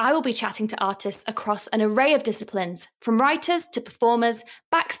segment, I will be chatting to artists across an array of disciplines, from writers to performers,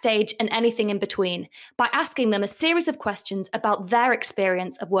 backstage and anything in between, by asking them a series of questions about their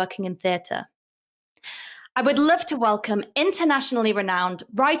experience of working in theatre. I would love to welcome internationally renowned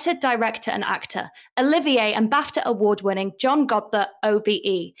writer, director and actor, Olivier and BAFTA award-winning John Godber,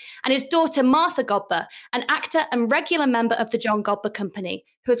 OBE, and his daughter Martha Godber, an actor and regular member of the John Godber Company,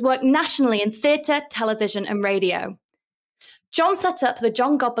 who has worked nationally in theatre, television and radio. John set up the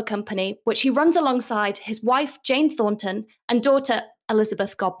John Godber Company, which he runs alongside his wife Jane Thornton and daughter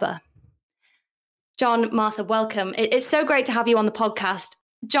Elizabeth Godber. John, Martha, welcome. It's so great to have you on the podcast.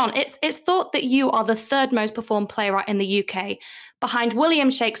 John, it's thought that you are the 3rd most performed playwright in the UK, behind William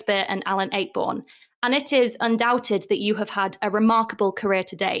Shakespeare and Alan Ayckbourn, and it is undoubted that you have had a remarkable career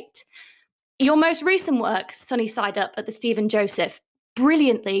to date. Your most recent work, Sunny Side Up at the Stephen Joseph,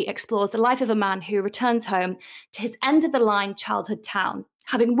 brilliantly explores the life of a man who returns home to his end-of-the-line childhood town,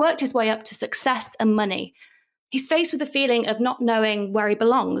 having worked his way up to success and money. He's faced with a feeling of not knowing where he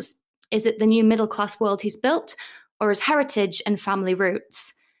belongs. Is it the new middle-class world he's built, or his heritage and family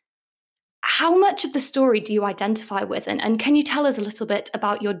roots? How much of the story do you identify with? And can you tell us a little bit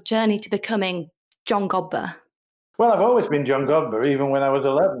about your journey to becoming John Godber? Well, I've always been John Godber, even when I was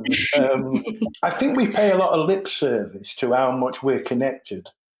 11. I think we pay a lot of lip service to how much we're connected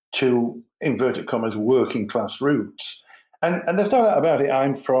to, inverted commas, working class roots. And there's no doubt about it.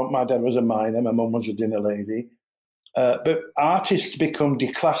 My dad was a miner, my mum was a dinner lady. But artists become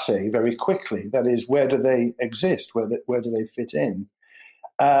déclassés very quickly. That is, where do they exist? Where do they fit in?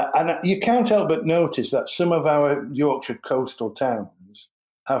 And you can't help but notice that some of our Yorkshire coastal towns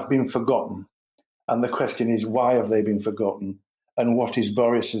have been forgotten. And the question is, why have they been forgotten? And what is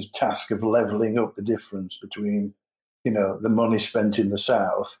Boris's task of levelling up the difference between, you know, the money spent in the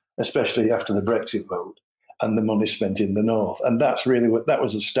south, especially after the Brexit vote, and the money spent in the north? And that's really that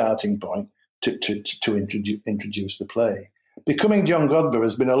was a starting point to introduce the play. Becoming John Godber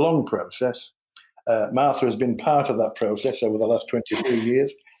has been a long process. Martha has been part of that process over the last 23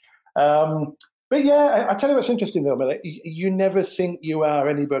 years. But yeah, I tell you what's interesting though, Millie, you never think you are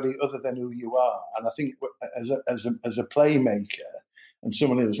anybody other than who you are. And I think as a playmaker and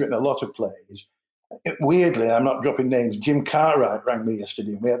someone who's written a lot of plays, weirdly, I'm not dropping names, Jim Cartwright rang me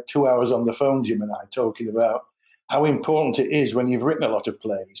yesterday and we had 2 hours on the phone, Jim and I, talking about how important it is when you've written a lot of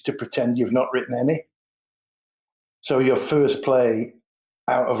plays to pretend you've not written any. So your first play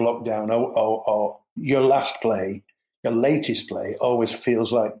out of lockdown or your last play, your latest play, always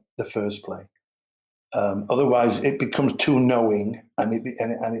feels like the first play. Otherwise, it becomes too knowing and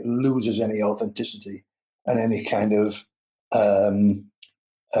it loses any authenticity and any kind of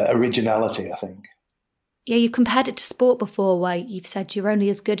originality, I think. Yeah, you've compared it to sport before, where you've said you're only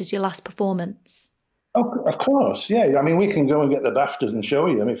as good as your last performance. Oh, of course, yeah. I mean, we can go and get the BAFTAs and show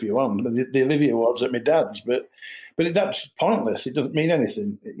you them if you want. The Olivier Awards at my dad's, but that's pointless. It doesn't mean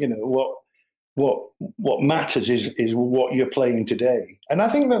anything. You know what matters is what you're playing today, and I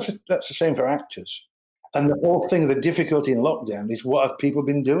think that's the same for actors. And the whole thing, the difficulty in lockdown is what have people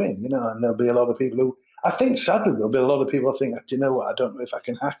been doing? You know, and there'll be a lot of people who I think sadly there'll be a lot of people who think, do you know what? I don't know if I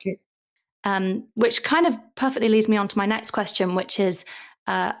can hack it. Which kind of perfectly leads me on to my next question, which is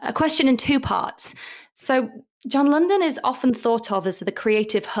a question in 2 parts. So, John, London is often thought of as the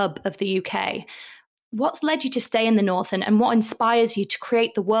creative hub of the UK. What's led you to stay in the North and what inspires you to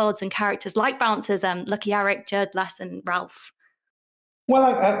create the worlds and characters like Bouncers, Lucky Eric, Jared Les and Ralph? Well,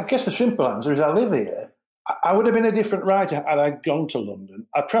 I guess the simple answer is I live here. I would have been a different writer had I gone to London.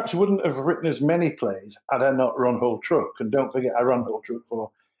 I perhaps wouldn't have written as many plays had I not run Hull Truck. And don't forget, I run Hull Truck for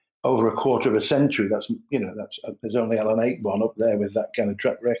over a quarter of a century. There's only Alan Ayckbourn up there with that kind of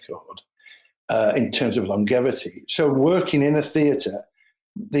track record in terms of longevity. So working in a theatre,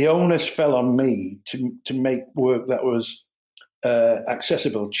 the onus fell on me to make work that was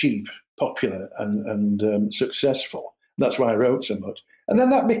accessible, cheap, popular, and successful. That's why I wrote so much. And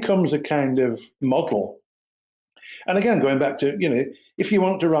then that becomes a kind of model. And again, going back to, if you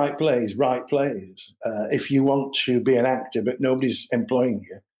want to write plays, write plays. If you want to be an actor, but nobody's employing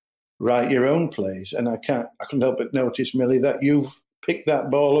you, write your own plays. And I couldn't help but notice, Millie, that you've picked that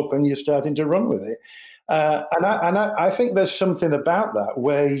ball up and you're starting to run with it. And I think there's something about that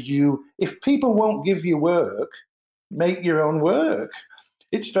where if people won't give you work, make your own work.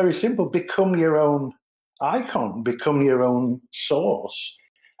 It's very simple. Become your own icon, become your own source.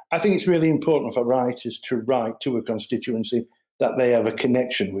 I think it's really important for writers to write to a constituency that they have a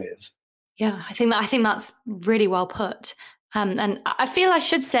connection with. Yeah, I think that's really well put. And I feel I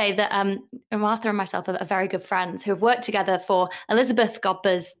should say that Martha and myself are very good friends who have worked together for Elizabeth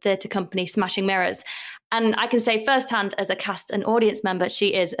Godber's theatre company, Smashing Mirrors. And I can say firsthand, as a cast and audience member,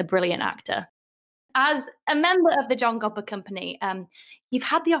 she is a brilliant actor. As a member of the John Godber Company, you've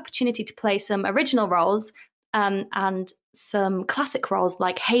had the opportunity to play some original roles and some classic roles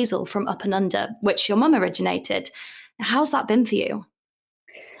like Hazel from Up and Under, which your mum originated. How's that been for you?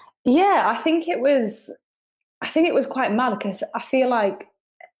 Yeah, I think it was quite mad because I feel like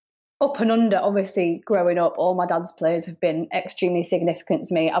Up and Under, obviously growing up, all my dad's plays have been extremely significant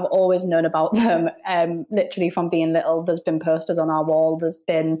to me. I've always known about them, literally from being little. There's been posters on our wall. There's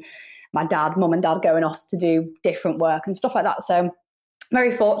been my mum and dad going off to do different work and stuff like that. So I'm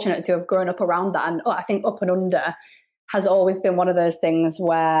very fortunate to have grown up around that. And I think Up and Under has always been one of those things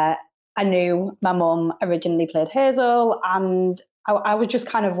where I knew my mum originally played Hazel, and I was just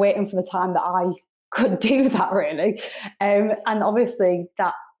kind of waiting for the time that I could do that, really. And obviously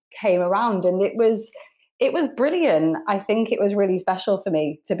that came around, and it was brilliant. I think it was really special for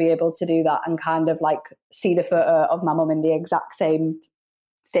me to be able to do that and kind of like see the photo of my mum in the exact same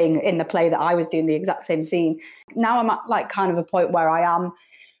thing in the play that I was doing, the exact same scene. Now I'm at like kind of a point where I am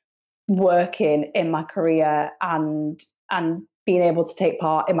working in my career and being able to take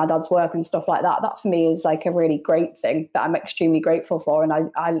part in my dad's work and stuff like that. That for me is like a really great thing that I'm extremely grateful for.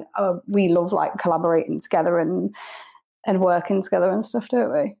 And we love like collaborating together and working together and stuff,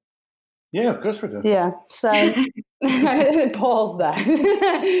 don't we? Yeah, of course we do. Yeah. So pause there.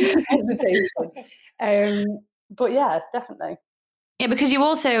 Hesitation. But yeah, definitely. Yeah, because you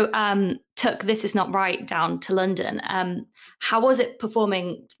also took This Is Not Right down to London. How was it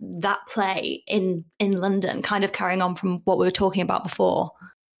performing that play in London, kind of carrying on from what we were talking about before?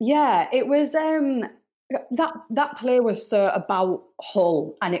 Yeah, it was that play was so about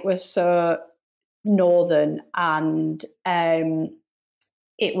Hull, and it was so northern, and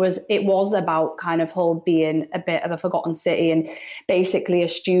it was about kind of Hull being a bit of a forgotten city, and basically a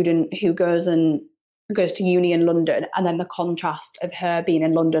student who goes to uni in London, and then the contrast of her being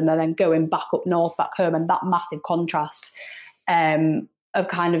in London and then going back up north, back home, and that massive contrast of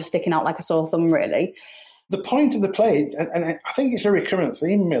kind of sticking out like a sore thumb, really. The point of the play, and I think it's a recurrent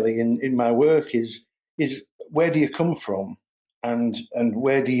theme, Millie, in my work, is where do you come from, and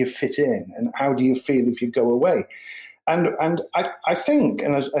where do you fit in, and how do you feel if you go away? And I think,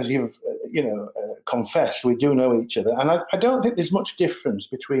 and as you've confessed, we do know each other, and I don't think there's much difference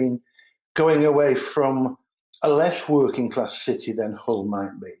between going away from a less working class city than Hull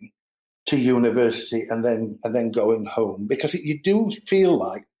might be to university and then going home, because you do feel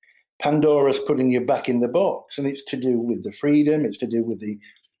like Pandora's putting you back in the box, and it's to do with the freedom, it's to do with the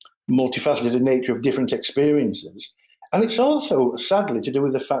multifaceted nature of different experiences, and it's also sadly to do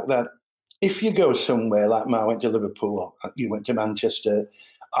with the fact that if you go somewhere like I went to Liverpool, you went to Manchester,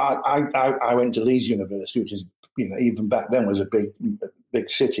 I went to Leeds University, which is, even back then was a big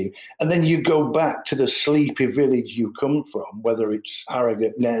city. And then you go back to the sleepy village you come from, whether it's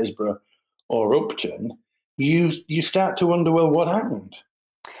Harrogate, Knaresborough or Upton, you start to wonder, well, what happened?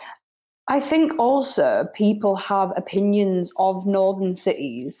 I think also people have opinions of northern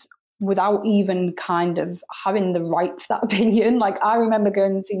cities without even kind of having the right to that opinion. Like, I remember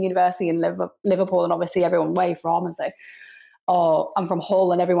going to university in Liverpool, and obviously everyone wave from and say, oh, I'm from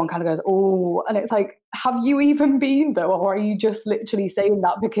Hull, and everyone kind of goes, oh, and it's like, have you even been though? Or are you just literally saying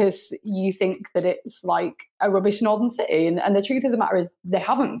that because you think that it's like a rubbish northern city? And the truth of the matter is they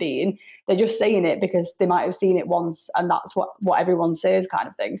haven't been. They're just saying it because they might have seen it once, and that's what everyone says, kind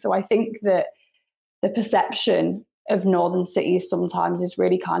of thing. So I think that the perception northern cities sometimes is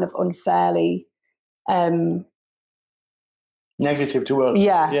really kind of unfairly negative to us.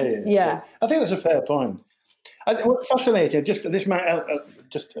 Yeah. I think that's a fair point. What's fascinating, this might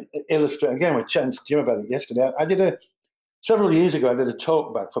just illustrate, again, we chatted to Jim about it yesterday. Several years ago, I did a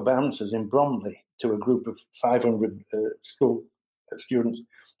talk back for bouncers in Bromley to a group of 500 school students,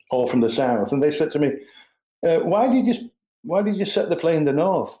 all from the south. And they said to me, why did you set the play in the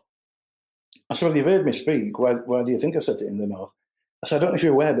north? I said, well, you've heard me speak. Why do you think I set it in the north? I said, I don't know if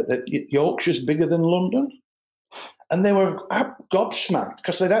you're aware, but that Yorkshire's bigger than London. And they were gobsmacked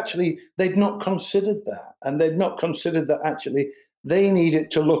because they'd not considered that. And they'd not considered that actually they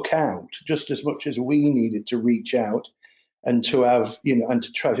needed to look out just as much as we needed to reach out and to have, and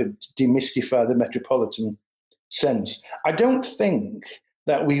to try to demystify the metropolitan sense. I don't think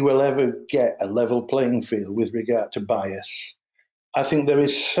that we will ever get a level playing field with regard to bias. I think there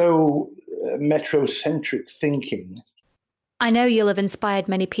is so metrocentric thinking. I know you'll have inspired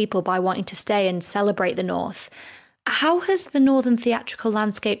many people by wanting to stay and celebrate the North. How has the Northern theatrical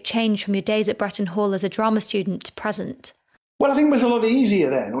landscape changed from your days at Bretton Hall as a drama student to present? Well, I think it was a lot easier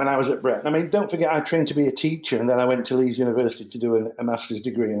then when I was at Bretton. I mean, don't forget, I trained to be a teacher, and then I went to Leeds University to do a master's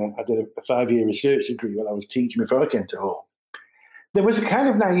degree, and I did a 5-year research degree while I was teaching before I came to Hull. There was a kind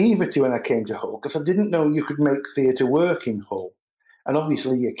of naivety when I came to Hull because I didn't know you could make theatre work in Hull. And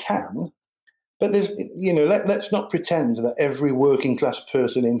obviously you can, but there's, let's not pretend that every working class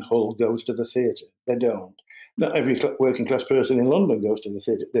person in Hull goes to the theatre. They don't. Not every working class person in London goes to the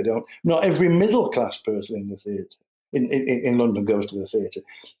theatre. They don't. Not every middle class person in the theatre in London goes to the theatre.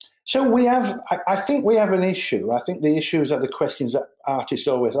 So I think we have an issue. I think the issues are the questions that artists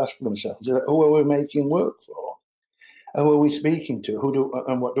always ask themselves: who are we making work for? Who are we speaking to?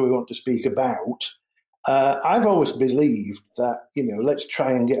 And what do we want to speak about? I've always believed that, let's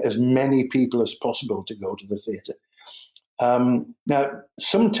try and get as many people as possible to go to the theatre. Now,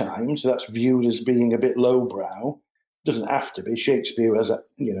 sometimes that's viewed as being a bit lowbrow. It doesn't have to be. Shakespeare has,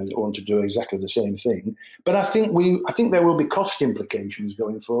 want to do exactly the same thing. But I think there will be cost implications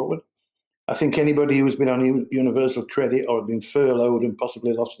going forward. I think anybody who's been on universal credit or been furloughed and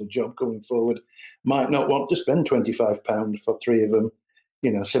possibly lost their job going forward might not want to spend £25 for 3 of them,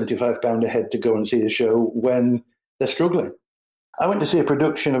 £75 a head to go and see a show when they're struggling. I went to see a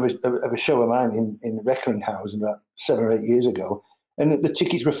production of a show of mine in Recklinghausen about 7 or 8 years ago, and the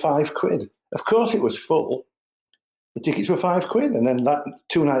tickets were £5. Of course it was full. The tickets were £5. And then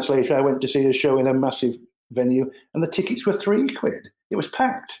 2 nights later, I went to see a show in a massive venue, and the tickets were £3. It was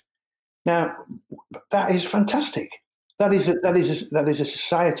packed. Now, that is fantastic. That is a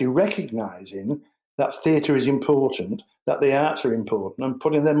society recognising that theatre is important, that the arts are important, and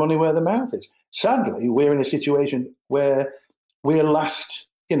putting their money where their mouth is. Sadly, we're in a situation where we're last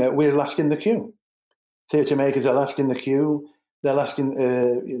in the queue. Theatre makers are last in the queue. They're last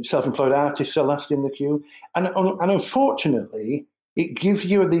in, self-employed artists are last in the queue. And unfortunately, it gives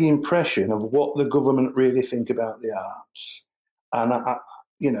you the impression of what the government really think about the arts.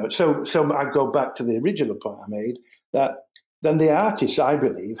 And, so I go back to the original point I made, that then the artists, I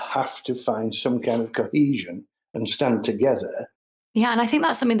believe, have to find some kind of cohesion and stand together. Yeah, and I think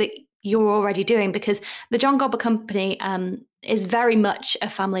that's something that you're already doing, because the John Gobber Company is very much a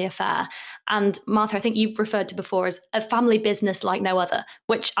family affair. And Martha, I think you've referred to before as a family business like no other,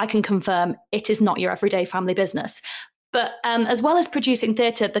 which I can confirm it is not your everyday family business. But as well as producing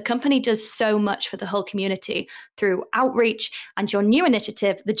theatre, the company does so much for the Hull community through outreach and your new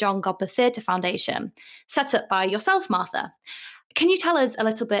initiative, the John Gobber Theatre Foundation, set up by yourself, Martha. Can you tell us a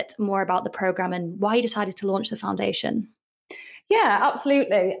little bit more about the programme and why you decided to launch the foundation? Yeah,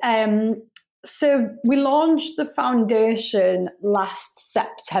 absolutely. So we launched the foundation last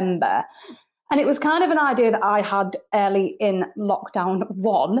September, and it was kind of an idea that I had early in lockdown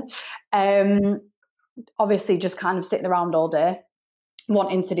 1. Obviously just kind of sitting around all day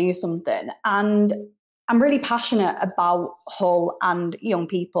wanting to do something. And I'm really passionate about Hull and young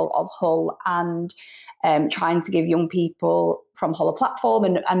people of Hull, and trying to give young people from Hull a platform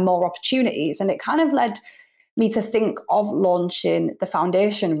and more opportunities. And it kind of led me to think of launching the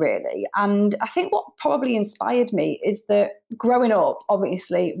foundation, really. And I think what probably inspired me is that growing up,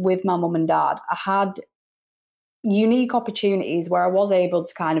 obviously, with my mum and dad, I had unique opportunities where I was able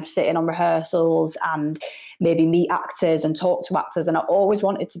to kind of sit in on rehearsals and maybe meet actors and talk to actors, and I always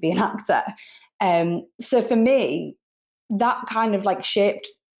wanted to be an actor. So for me, that kind of like shaped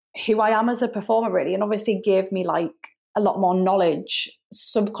who I am as a performer, really, and obviously gave me like a lot more knowledge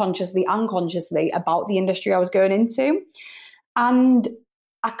subconsciously and consciously about the industry I was going into. And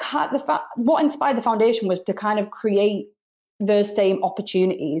what inspired the foundation was to kind of create those same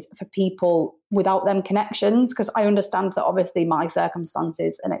opportunities for people without them connections. Because I understand that obviously my circumstance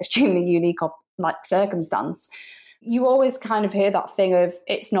is an extremely unique circumstance. You always kind of hear that thing of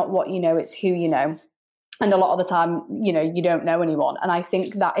it's not what you know, it's who you know. And a lot of the time, you know, you don't know anyone. And I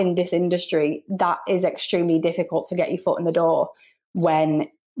think that in this industry, that is extremely difficult to get your foot in the door when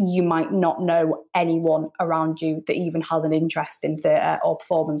you might not know anyone around you that even has an interest in theatre or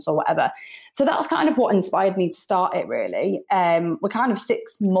performance or whatever. So that's kind of what inspired me to start it, really. We're kind of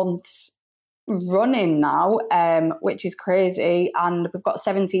 6 months running now, which is crazy. And we've got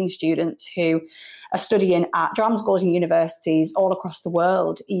 17 students who are studying at drama schools and universities all across the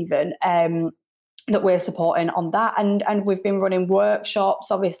world, even, that we're supporting on that. And we've been running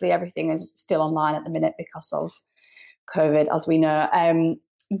workshops. Obviously, everything is still online at the minute because of COVID, as we know.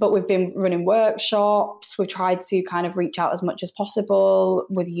 But we've been running workshops. We've tried to kind of reach out as much as possible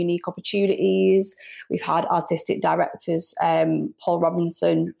with unique opportunities. We've had artistic directors, Paul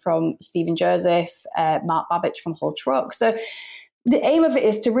Robinson from Stephen Joseph, Mark Babbage from Hull Truck. So the aim of it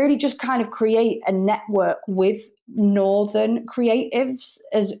is to really just kind of create a network with northern creatives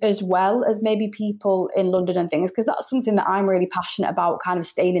as well as maybe people in London and things, because that's something that I'm really passionate about, kind of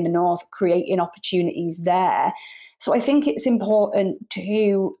staying in the north, creating opportunities there. So I think it's important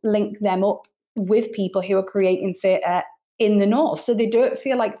to link them up with people who are creating theatre in the north, so they don't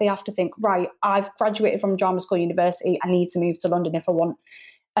feel like they have to think, right, I've graduated from drama school university, I need to move to London if I want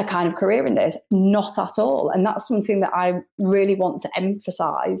a kind of career in this. Not at all. And that's something that I really want to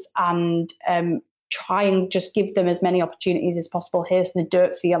emphasise and try and just give them as many opportunities as possible here, so they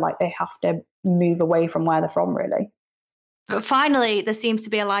don't feel like they have to move away from where they're from, really. But finally, there seems to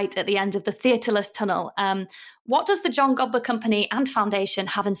be a light at the end of the theatreless tunnel. What does the John Godber Company and Foundation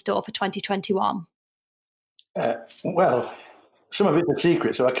have in store for 2021? Well, some of it's a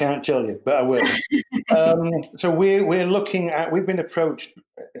secret, so I can't tell you, but I will. So we're looking at, we've been approached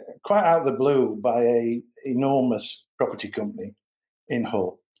quite out of the blue by a enormous property company in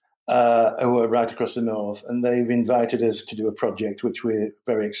Hull, who are right across the north, and they've invited us to do a project which we're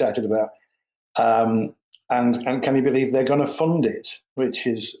very excited about. And can you believe they're going to fund it, which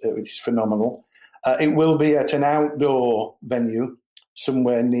is phenomenal. It will be at an outdoor venue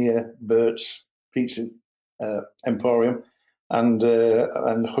somewhere near Bert's Pizza Emporium and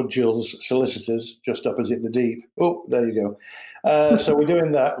Hudgell's Solicitors, just opposite the Deep. Oh, there you go. So we're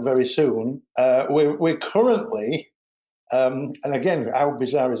doing that very soon. We're currently, and again, how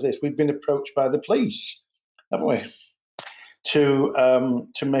bizarre is this? We've been approached by the police, haven't we? To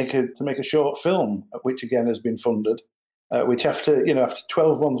make a short film, which again has been funded, which after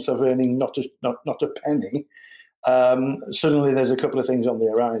 12 months of earning not a penny, suddenly there's a couple of things on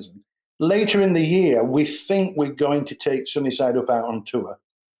the horizon. Later in the year, we think we're going to take Sunnyside Up out on tour,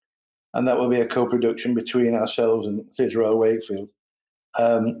 and that will be a co-production between ourselves and Theatre Royal Wakefield.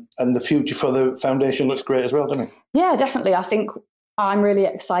 And the future for the foundation looks great as well, doesn't it? Yeah, definitely. I think I'm really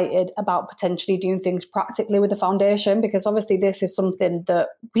excited about potentially doing things practically with the foundation, because obviously this is something that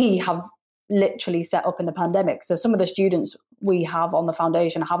we have literally set up in the pandemic. So some of the students we have on the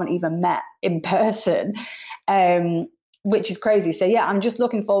foundation haven't even met in person, which is crazy. So yeah, I'm just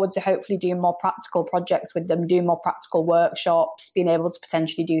looking forward to hopefully doing more practical projects with them, doing more practical workshops, being able to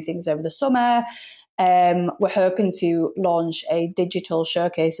potentially do things over the summer. We're hoping to launch a digital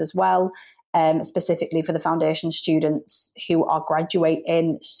showcase as well, specifically for the foundation students who are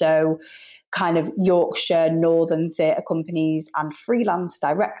graduating. So kind of Yorkshire Northern theatre companies and freelance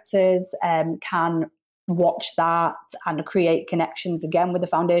directors can watch that and create connections again with the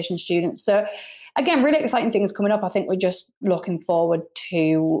foundation students. So again, really exciting things coming up. I think we're just looking forward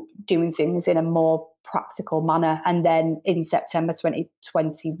to doing things in a more practical manner. And then in September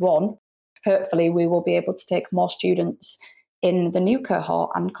 2021, hopefully we will be able to take more students in the new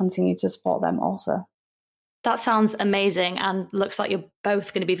cohort and continue to support them also. That sounds amazing, and looks like you're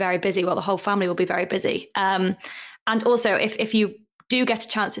both going to be very busy. Well, the whole family will be very busy. And also, if you do get a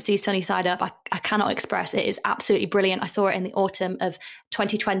chance to see Sunnyside Up, I cannot express, it is absolutely brilliant. I saw it in the autumn of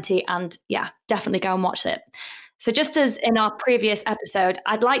 2020, and yeah, definitely go and watch it. So just as in our previous episode,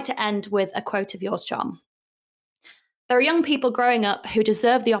 I'd like to end with a quote of yours, John. There are young people growing up who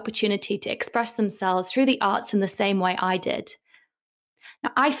deserve the opportunity to express themselves through the arts in the same way I did.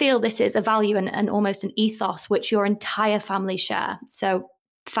 Now, I feel this is a value and almost an ethos which your entire family share. So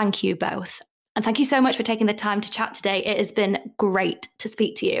thank you both. And thank you so much for taking the time to chat today. It has been great to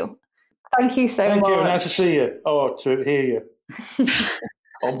speak to you. Thank you so much. Thank you. Nice to see you. Or to hear you.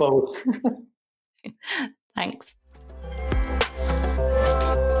 Or both. Thanks.